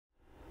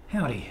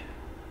Howdy,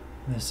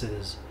 this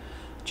is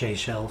J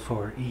Shell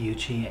for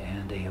EUCHI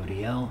and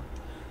AODL.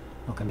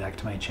 Welcome back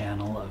to my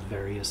channel of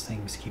various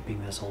things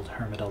keeping this old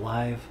hermit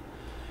alive.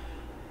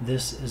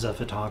 This is a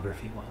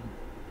photography one.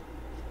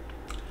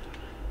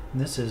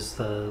 This is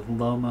the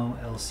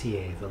Lomo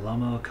LC-A, the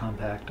Lomo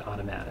Compact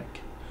Automatic.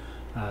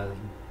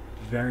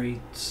 Very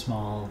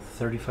small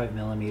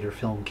 35mm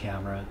film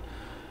camera.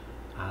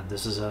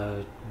 This is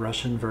a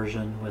Russian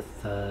version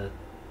with the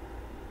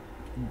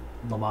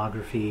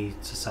Lomography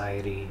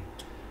Society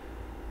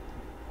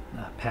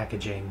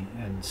packaging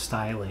and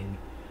styling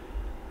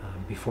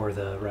before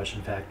the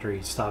Russian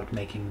factory stopped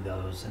making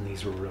those, and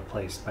these were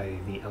replaced by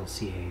the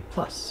LCA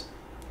Plus.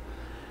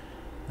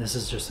 This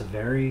is just a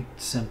very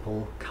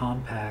simple,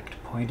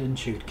 compact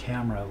point-and-shoot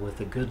camera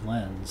with a good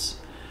lens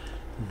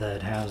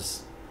that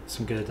has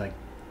some good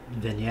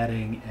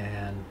vignetting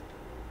and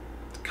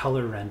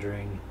color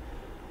rendering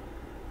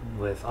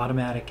with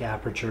automatic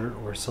aperture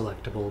or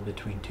selectable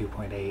between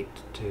 2.8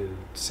 to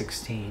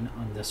 16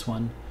 on this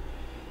one,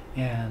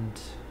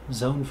 and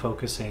zone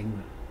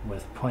focusing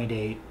with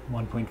 0.8,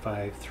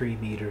 1.5, 3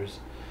 meters,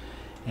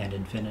 and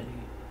infinity.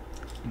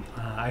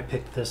 I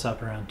picked this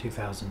up around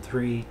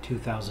 2003,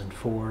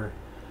 2004.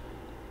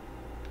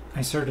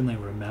 I certainly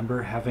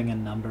remember having a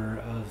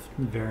number of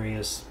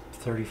various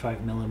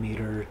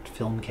 35mm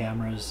film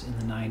cameras in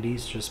the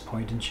 90s, just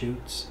point and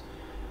shoots.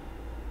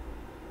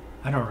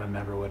 I don't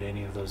remember what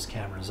any of those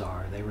cameras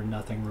are. They were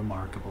nothing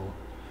remarkable,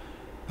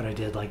 but I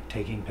did like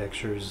taking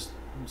pictures,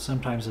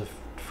 sometimes of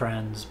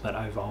friends, but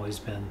I've always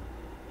been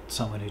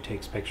someone who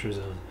takes pictures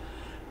of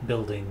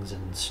buildings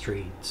and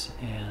streets,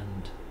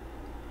 and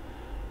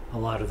a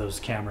lot of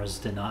those cameras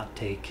did not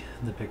take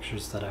the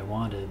pictures that I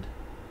wanted.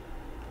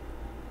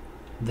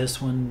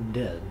 This one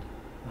did,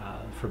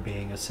 for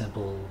being a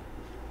simple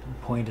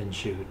point and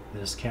shoot.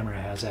 This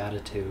camera has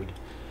attitude,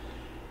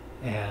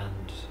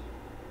 and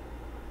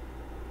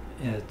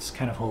its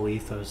kind of whole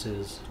ethos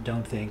is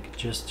don't think,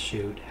 just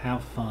shoot,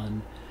 have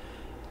fun,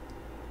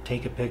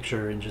 take a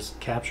picture and just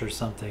capture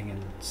something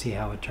and see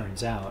how it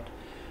turns out.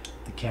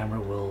 The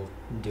camera will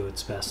do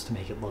its best to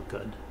make it look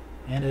good,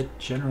 and it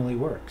generally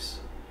works.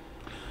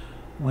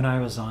 When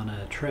I was on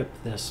a trip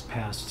this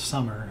past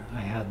summer,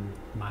 I had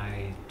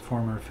my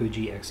former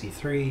Fuji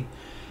X-E3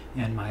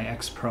 and my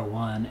X Pro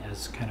 1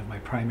 as kind of my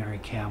primary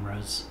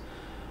cameras,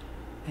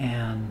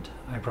 and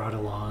I brought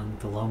along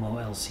the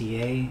Lomo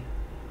LC-A,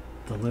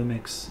 the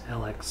Lumix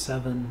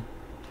LX7,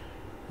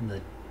 and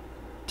the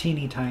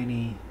teeny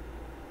tiny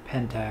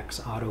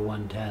Pentax Auto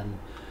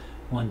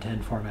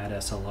 110 format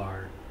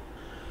SLR.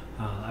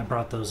 I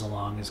brought those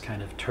along as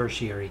kind of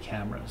tertiary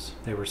cameras.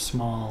 They were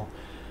small,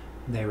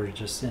 they were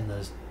just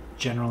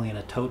generally in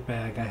a tote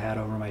bag I had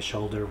over my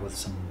shoulder with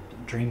some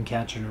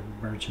Dreamcatcher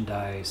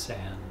merchandise,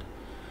 and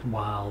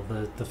while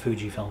the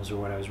Fujifilms were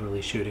what I was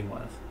really shooting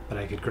with. But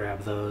I could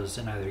grab those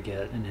and either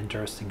get an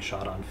interesting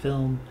shot on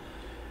film,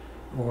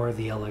 or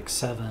the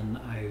LX7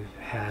 I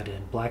had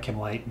in black and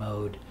white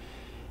mode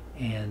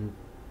and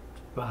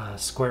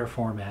square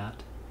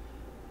format,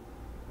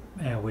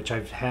 which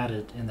I've had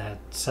it in that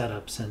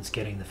setup since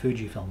getting the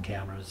Fujifilm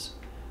cameras,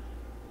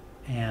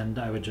 and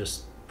I would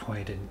just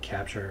point and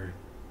capture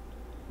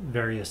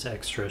various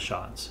extra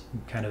shots,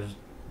 kind of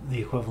the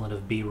equivalent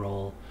of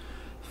B-roll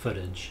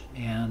footage,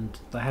 and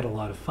I had a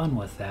lot of fun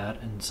with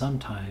that. And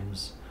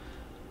sometimes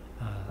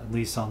at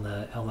least on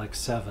the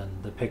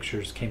LX7, the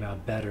pictures came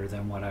out better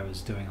than what I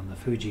was doing on the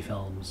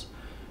Fujifilms,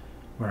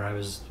 where I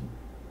was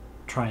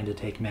trying to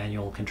take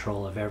manual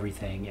control of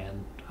everything,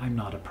 and I'm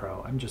not a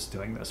pro, I'm just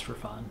doing this for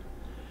fun.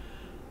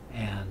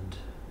 And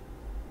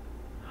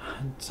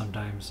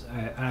sometimes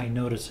I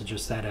notice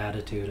just that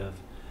attitude of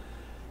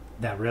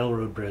that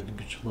railroad bridge,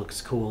 which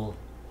looks cool,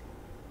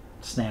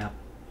 snap,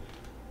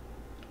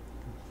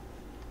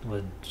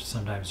 would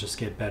sometimes just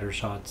get better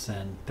shots,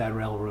 and that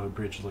railroad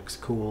bridge looks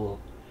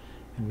cool,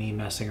 and me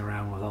messing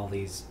around with all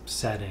these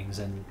settings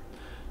and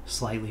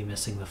slightly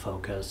missing the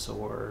focus,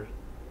 or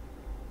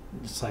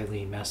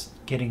slightly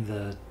getting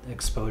the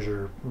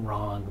exposure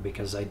wrong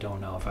because I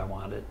don't know if I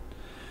want it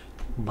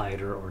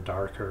lighter or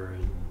darker.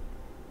 And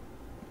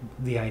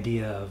the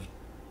idea of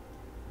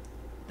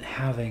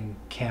having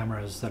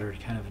cameras that are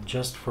kind of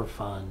just for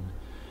fun,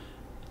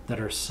 that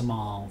are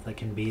small, that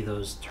can be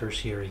those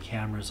tertiary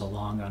cameras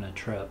along on a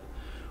trip,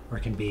 or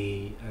can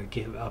be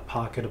a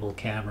pocketable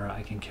camera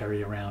I can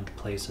carry around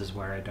places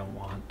where I don't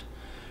want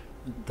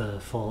the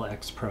full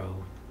X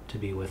Pro to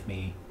be with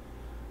me,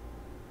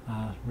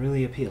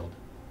 really appealed.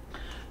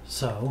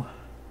 So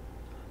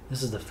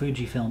this is the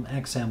Fujifilm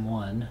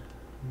X-M1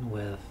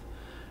 with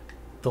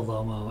the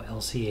Lomo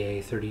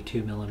LC-A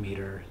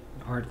 32mm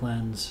art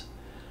lens.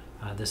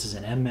 This is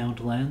an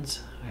M-mount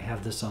lens. I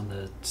have this on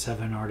the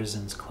 7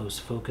 Artisans close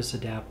focus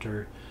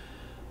adapter,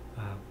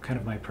 kind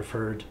of my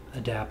preferred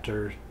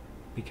adapter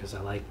because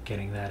I like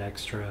getting that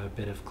extra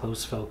bit of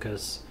close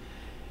focus,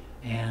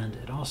 and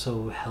it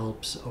also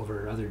helps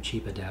over other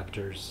cheap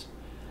adapters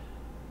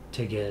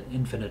to get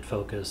infinite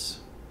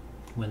focus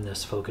when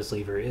this focus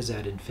lever is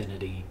at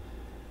infinity.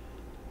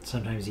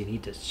 Sometimes you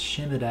need to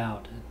shim it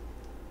out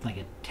like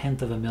a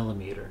tenth of a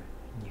millimeter.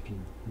 You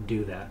can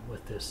do that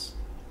with this.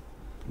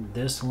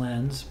 This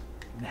lens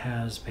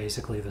has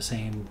basically the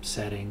same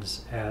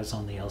settings as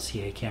on the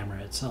LCA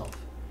camera itself.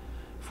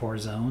 4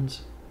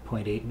 zones,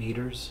 0.8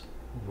 meters,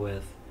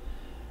 with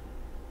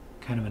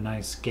kind of a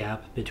nice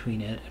gap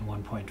between it and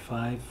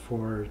 1.5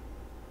 for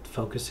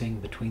focusing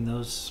between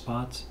those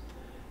spots.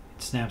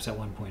 It snaps at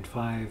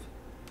 1.5,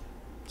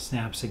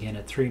 snaps again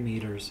at 3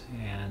 meters,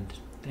 and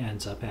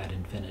ends up at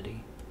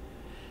infinity.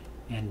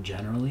 And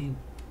generally,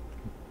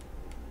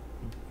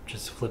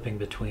 just flipping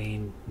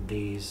between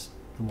these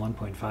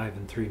 1.5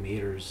 and 3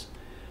 meters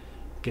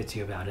gets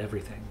you about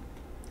everything.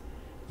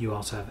 You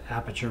also have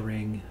aperture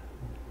ring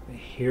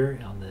here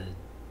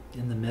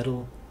in the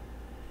middle.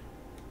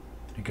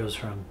 It goes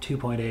from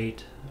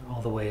 2.8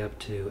 all the way up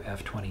to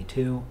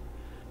f22,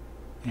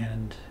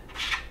 and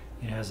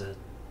it has a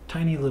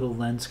tiny little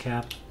lens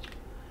cap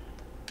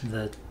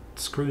that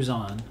screws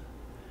on,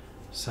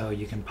 so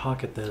you can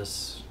pocket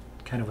this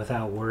kind of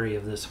without worry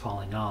of this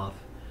falling off,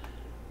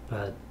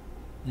 but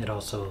it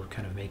also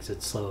kind of makes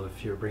it slow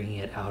if you're bringing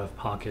it out of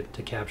pocket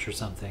to capture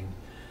something,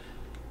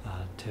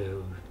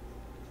 to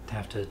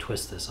have to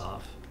twist this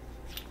off.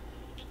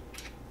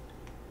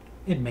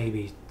 It may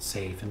be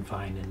safe and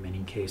fine in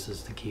many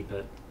cases to keep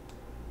it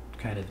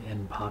kind of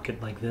in pocket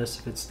like this.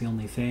 If it's the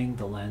only thing,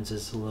 the lens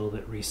is a little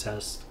bit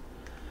recessed,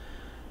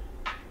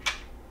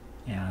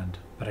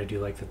 but I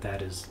do like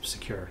that is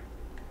secure.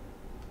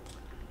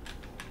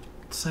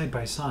 Side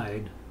by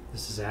side,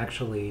 this is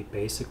actually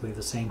basically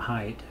the same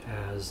height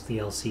as the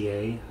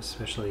LCA,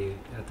 especially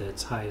at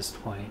its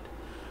highest point.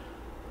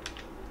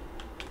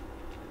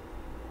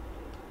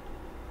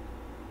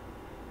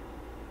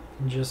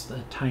 Just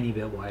a tiny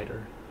bit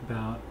wider,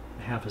 about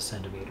half a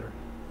centimeter.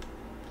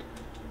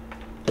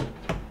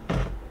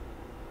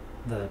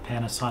 The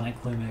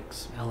Panasonic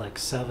Lumix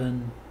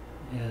LX7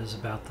 is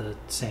about the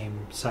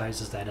same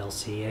size as that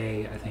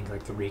LCA. I think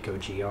like the Ricoh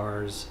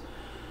GRs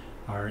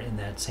are in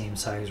that same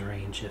size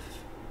range, if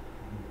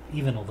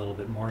even a little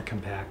bit more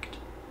compact.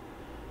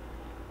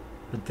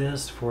 But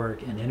this, for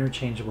an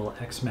interchangeable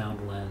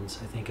X-mount lens,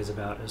 I think is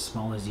about as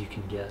small as you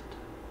can get.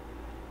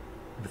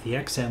 With the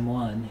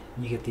X-M1,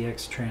 you get the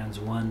X-Trans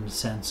 1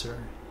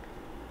 sensor.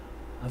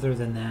 Other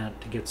than that,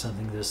 to get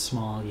something this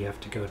small, you have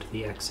to go to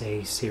the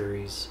X-A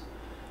series,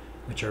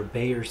 which are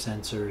Bayer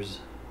sensors.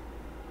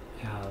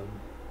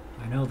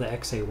 I know the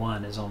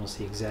X-A1 is almost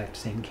the exact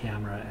same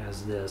camera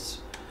as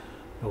this,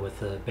 but with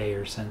the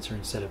Bayer sensor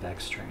instead of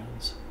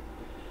X-Trans.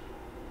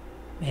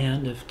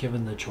 And if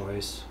given the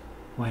choice,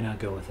 why not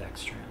go with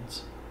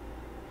X-Trans?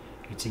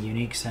 It's a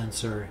unique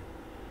sensor,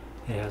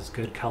 it has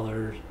good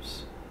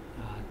colors,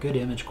 good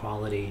image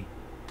quality,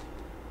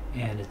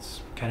 and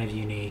it's kind of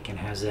unique and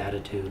has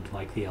attitude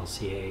like the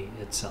LCA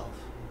itself.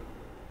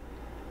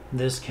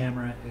 This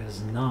camera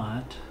is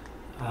not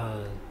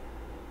a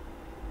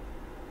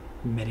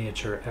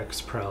Miniature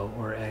X Pro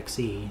or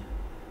XE1.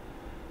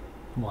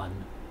 We'll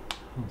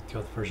go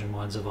with version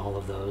 1s of all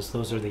of those.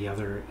 Those are the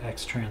other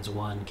X-Trans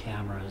 1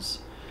 cameras.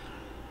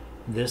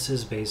 This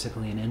is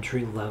basically an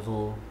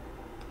entry-level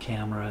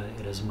camera.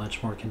 It is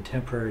much more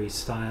contemporary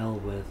style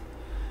with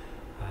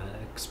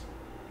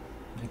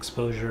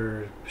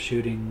exposure,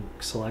 shooting,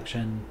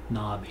 selection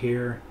knob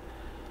here,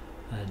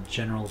 a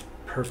general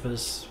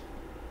purpose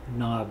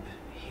knob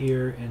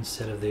here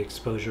instead of the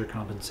exposure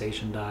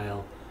compensation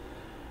dial,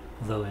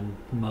 although in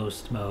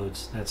most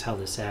modes that's how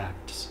this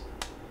acts,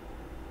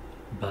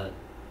 but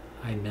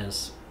I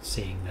miss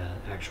seeing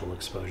the actual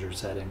exposure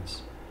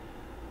settings.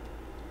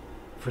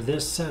 For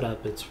this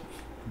setup,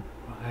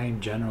 I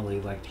generally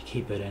like to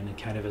keep it in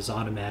kind of as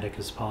automatic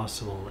as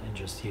possible and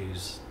just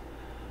use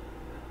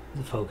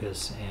the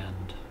focus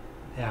and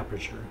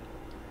aperture.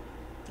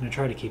 And I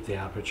try to keep the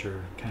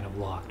aperture kind of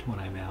locked when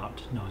I'm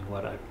out, knowing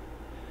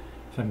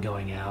if I'm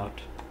going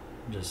out,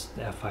 just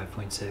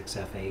f5.6,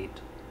 f8.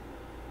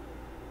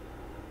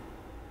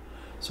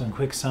 So in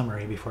quick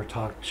summary, before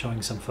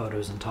showing some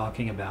photos and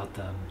talking about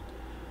them,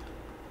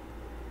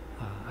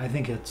 I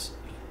think it's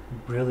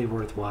really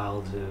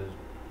worthwhile to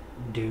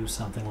do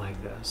something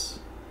like this.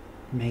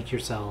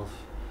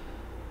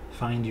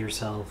 Find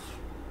yourself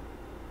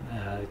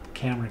a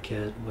camera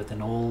kit with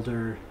an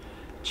older,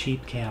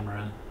 cheap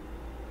camera,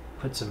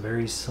 put some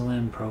very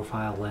slim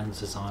profile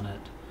lenses on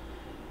it,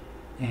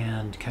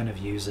 and kind of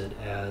use it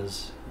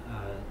as,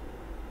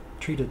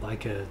 treat it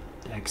like a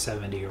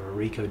X70 or a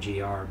Ricoh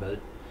GR, but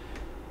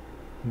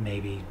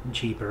maybe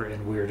cheaper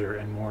and weirder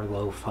and more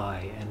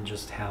lo-fi, and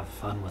just have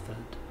fun with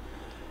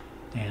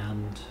it.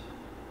 And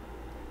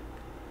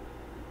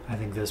I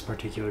think this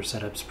particular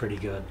setup's pretty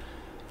good.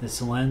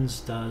 This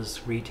lens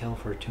does retail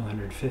for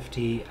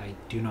 $250. I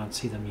do not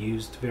see them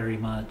used very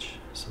much,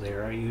 so they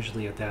are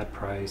usually at that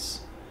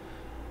price.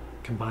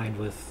 Combined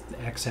with the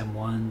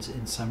XM1s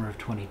in summer of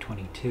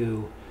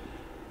 2022,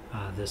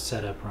 this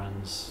setup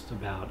runs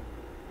about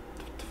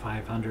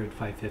 $500,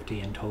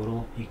 $550 in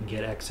total. You can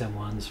get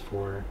XM1s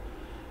for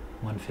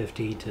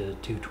 $150 to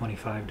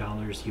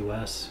 $225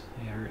 US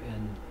here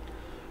in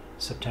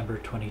September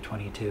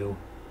 2022.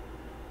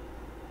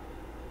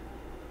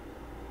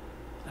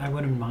 I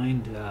wouldn't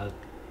mind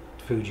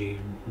Fuji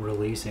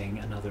releasing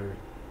another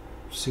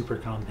super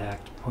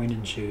compact point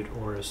and shoot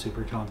or a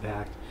super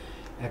compact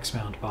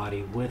X-mount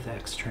body with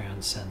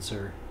X-trans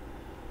sensor.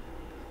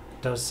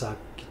 It does suck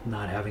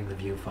not having the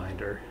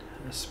viewfinder,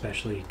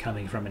 especially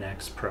coming from an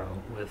X Pro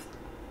with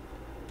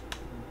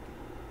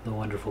the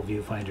wonderful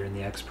viewfinder in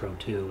the X Pro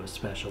 2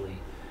 especially.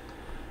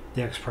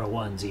 The X Pro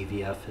 1's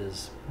EVF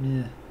is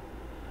meh,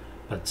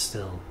 but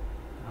still,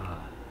 I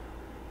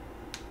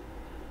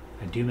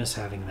do miss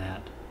having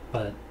that,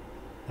 but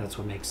that's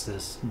what makes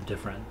this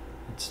different.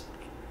 It's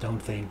don't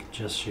think,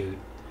 just shoot,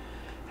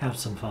 have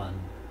some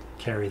fun,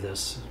 carry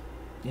this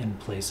in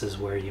places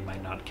where you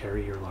might not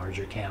carry your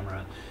larger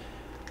camera,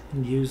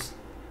 and use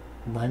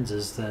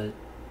lenses that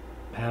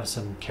have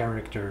some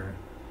character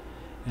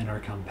and are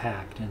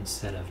compact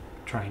instead of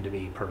trying to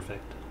be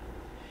perfect.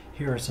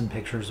 Here are some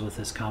pictures with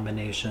this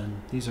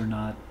combination. These are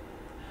not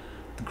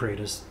the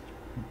greatest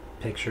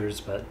pictures,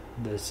 but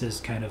this is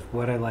kind of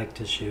what I like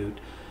to shoot.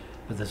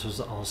 But this was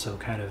also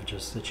kind of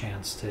just a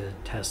chance to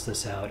test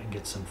this out and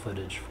get some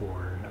footage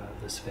for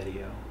this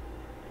video.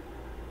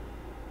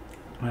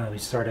 We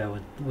start out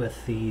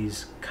with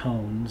these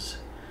cones.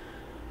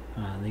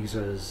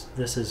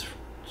 This is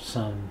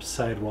some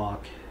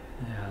sidewalk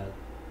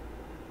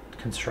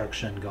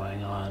construction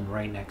going on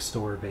right next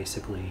door,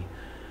 basically.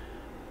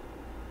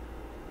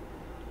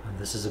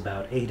 This is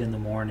about 8 in the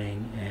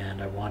morning,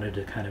 and I wanted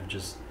to kind of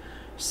just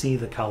see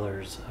the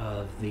colors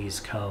of these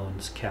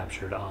cones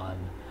captured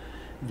on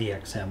the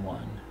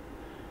X-M1.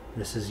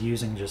 This is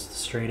using just the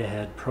straight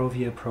ahead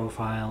Provia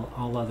profile,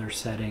 all other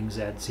settings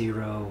at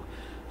 0,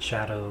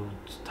 shadow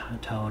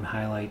tone,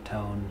 highlight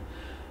tone,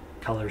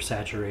 color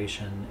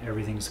saturation,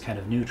 everything's kind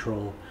of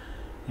neutral,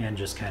 and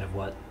just kind of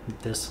what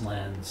this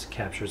lens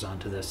captures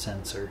onto this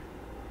sensor.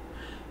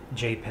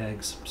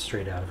 JPEGs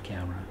straight out of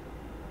camera.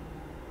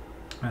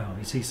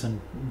 We see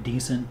some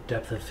decent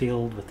depth of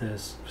field with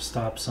this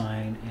stop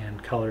sign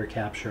and color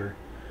capture.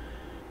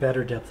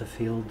 Better depth of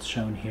field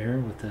shown here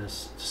with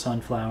this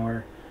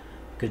sunflower,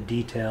 good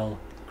detail,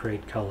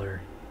 great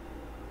color.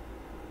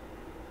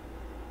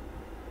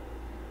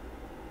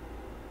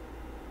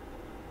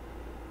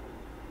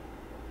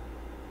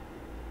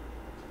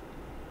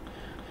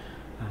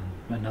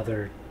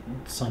 Another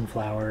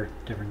sunflower,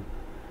 different,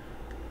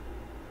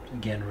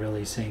 again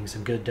really seeing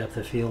some good depth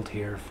of field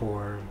here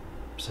for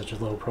such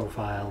a low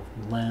profile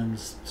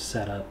lens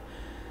setup,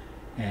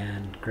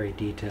 and great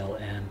detail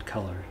and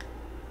color,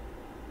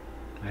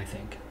 I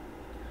think.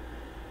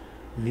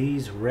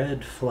 These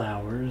red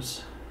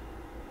flowers,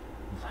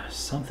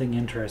 something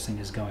interesting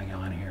is going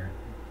on here.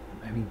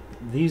 I mean,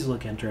 these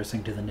look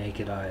interesting to the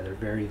naked eye. They're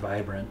very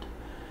vibrant.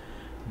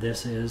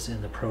 This is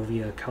in the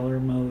Provia color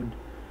mode,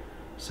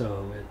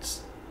 so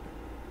it's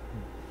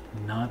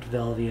not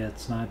Velvia,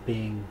 it's not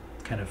being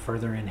kind of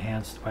further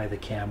enhanced by the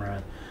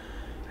camera.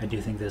 I do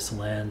think this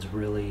lens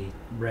really,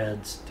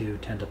 reds do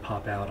tend to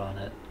pop out on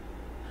it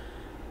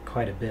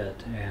quite a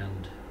bit,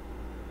 and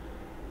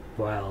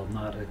while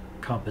not a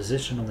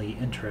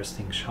compositionally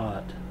interesting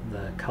shot,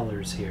 the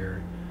colors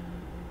here,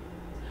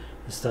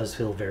 this does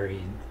feel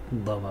very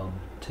Lomo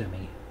to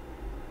me.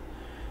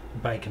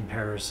 By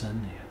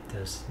comparison,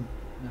 this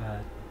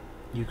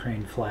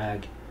Ukraine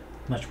flag,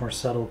 much more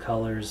subtle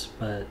colors,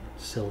 but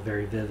still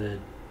very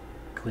vivid,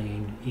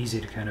 clean,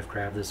 easy to kind of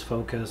grab this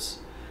focus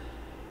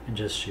and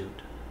just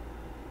shoot.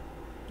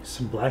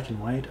 Some black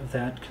and white of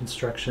that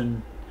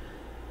construction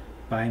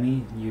by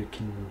me. You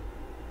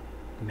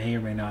may or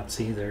may not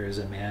see there is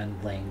a man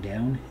laying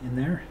down in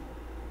there.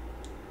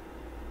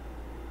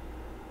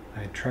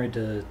 I tried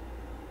to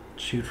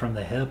shoot from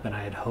the hip and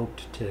I had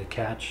hoped to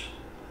catch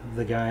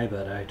the guy,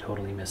 but I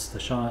totally missed the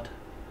shot.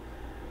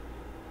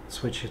 I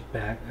switched it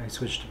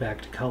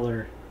back to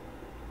color.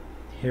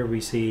 Here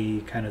we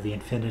see kind of the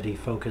infinity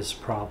focus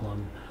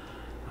problem.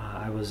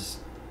 I was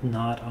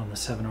not on the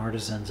 7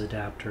 Artisans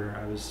adapter.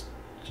 I was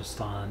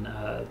just on,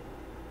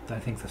 I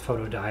think, the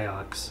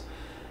Photodiox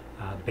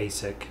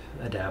basic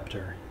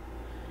adapter.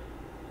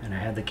 And I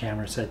had the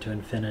camera set to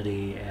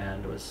infinity,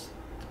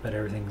 but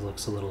everything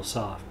looks a little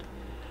soft.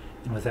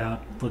 And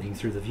without looking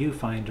through the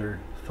viewfinder,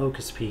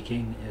 focus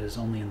peaking is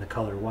only in the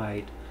color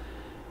white,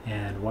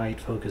 and white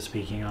focus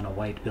peaking on a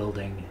white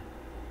building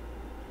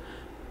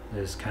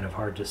is kind of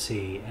hard to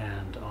see,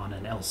 and on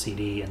an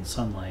LCD in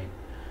sunlight,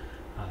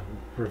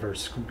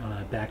 on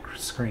a back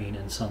screen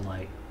in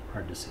sunlight,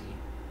 hard to see.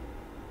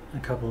 A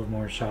couple of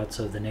more shots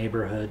of the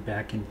neighborhood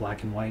back in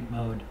black and white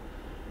mode.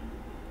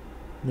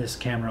 This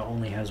camera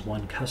only has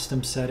one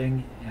custom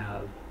setting,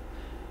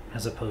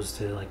 as opposed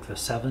to like the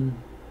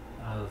 7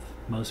 of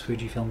most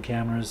Fujifilm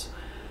cameras,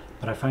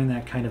 but I find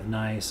that kind of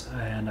nice,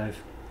 and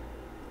I've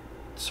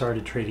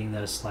started treating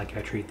this like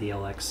I treat the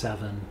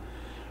LX7,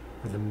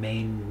 where the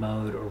main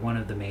mode, or one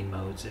of the main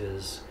modes,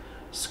 is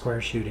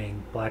square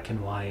shooting, black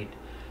and white,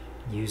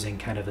 using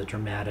kind of a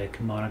dramatic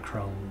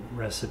monochrome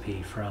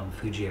recipe from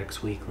Fuji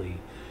X Weekly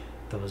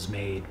that was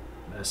made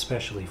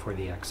especially for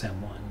the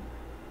X-M1.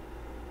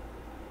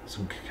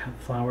 Some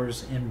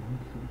flowers in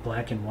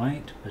black and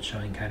white, but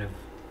showing kind of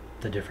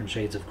the different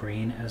shades of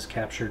green as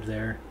captured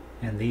there.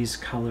 And these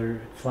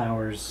color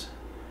flowers,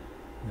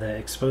 the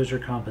exposure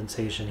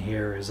compensation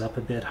here is up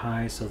a bit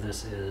high, so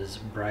this is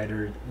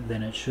brighter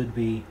than it should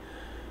be,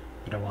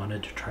 but I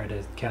wanted to try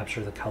to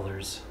capture the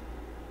colors.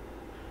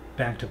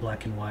 Back to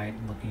black and white,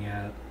 looking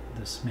at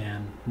this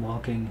man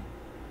walking.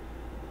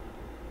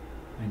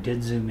 I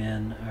did zoom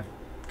in,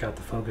 I've got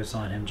the focus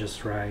on him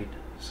just right.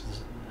 This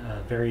is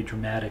a very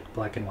dramatic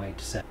black and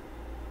white set.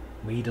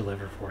 We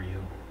deliver for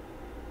you.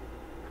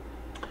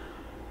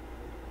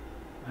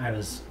 I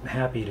was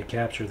happy to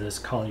capture this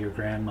call your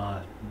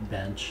grandma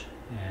bench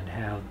and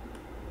have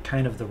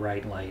kind of the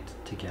right light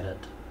to get it,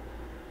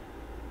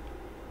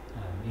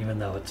 even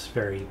though it's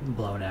very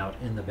blown out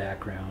in the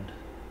background.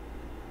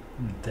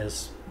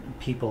 This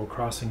people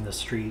crossing the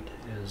street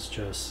is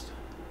just,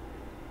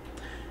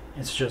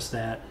 it's just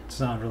that. It's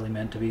not really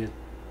meant to be a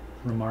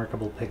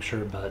remarkable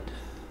picture, but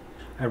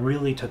I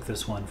really took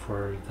this one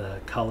for the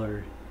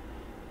color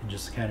and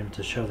just kind of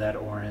to show that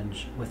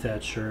orange with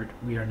that shirt.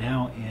 We are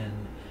now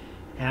in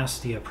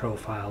ASTIA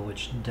profile,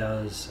 which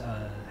does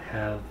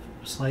have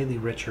slightly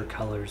richer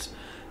colors,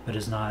 but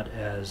is not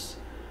as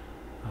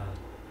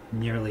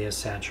nearly as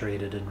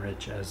saturated and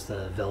rich as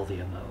the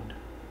Velvia mode.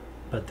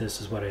 But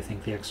this is what I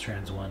think the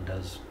X-Trans1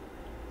 does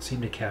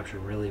seem to capture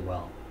really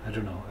well. I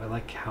don't know, I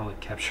like how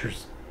it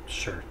captures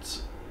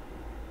shirts.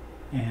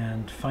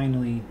 And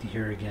finally,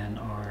 here again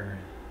are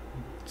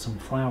some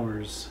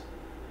flowers,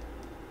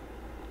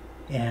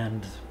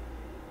 and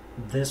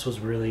this was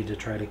really to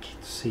try to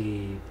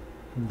see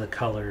the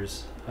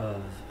colors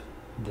of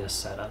this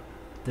setup.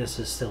 This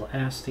is still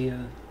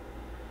ASTIA.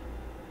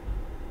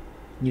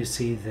 You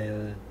see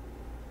the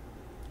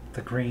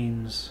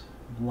greens,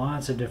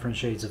 lots of different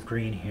shades of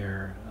green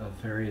here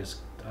of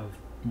a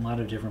lot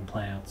of different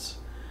plants.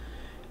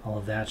 All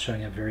of that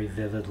showing up very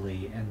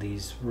vividly, and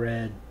these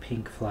red,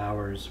 pink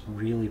flowers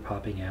really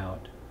popping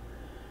out.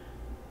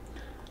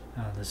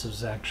 This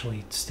is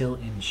actually still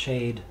in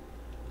shade,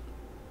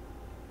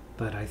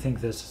 but I think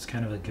this is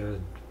kind of a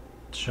good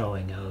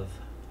showing of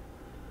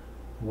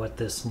what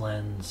this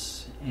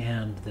lens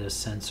and this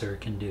sensor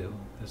can do.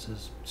 This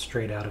is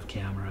straight out of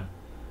camera,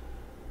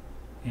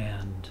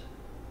 and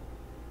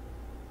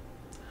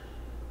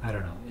I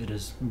don't know, it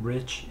is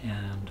rich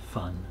and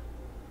fun.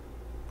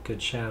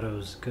 Good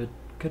shadows, good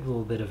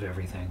little bit of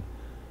everything.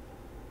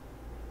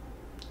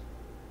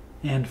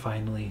 And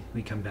finally,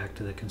 we come back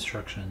to the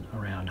construction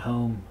around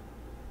home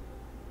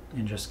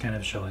and just kind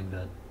of showing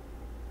that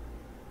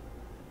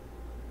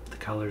the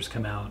colors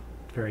come out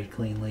very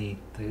cleanly,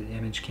 the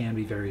image can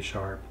be very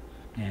sharp,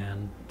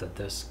 and that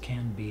this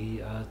can be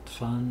a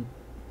fun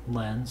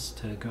lens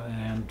to go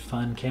and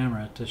fun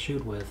camera to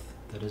shoot with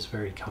that is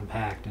very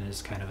compact and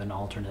is kind of an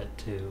alternate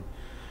to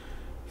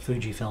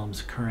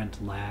Fujifilm's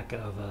current lack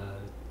of a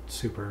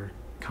super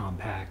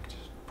compact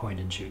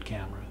point-and-shoot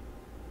camera.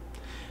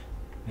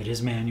 It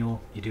is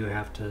manual, you do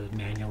have to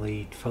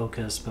manually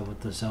focus, but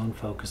with the zone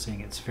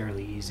focusing it's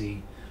fairly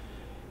easy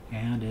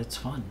and it's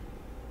fun.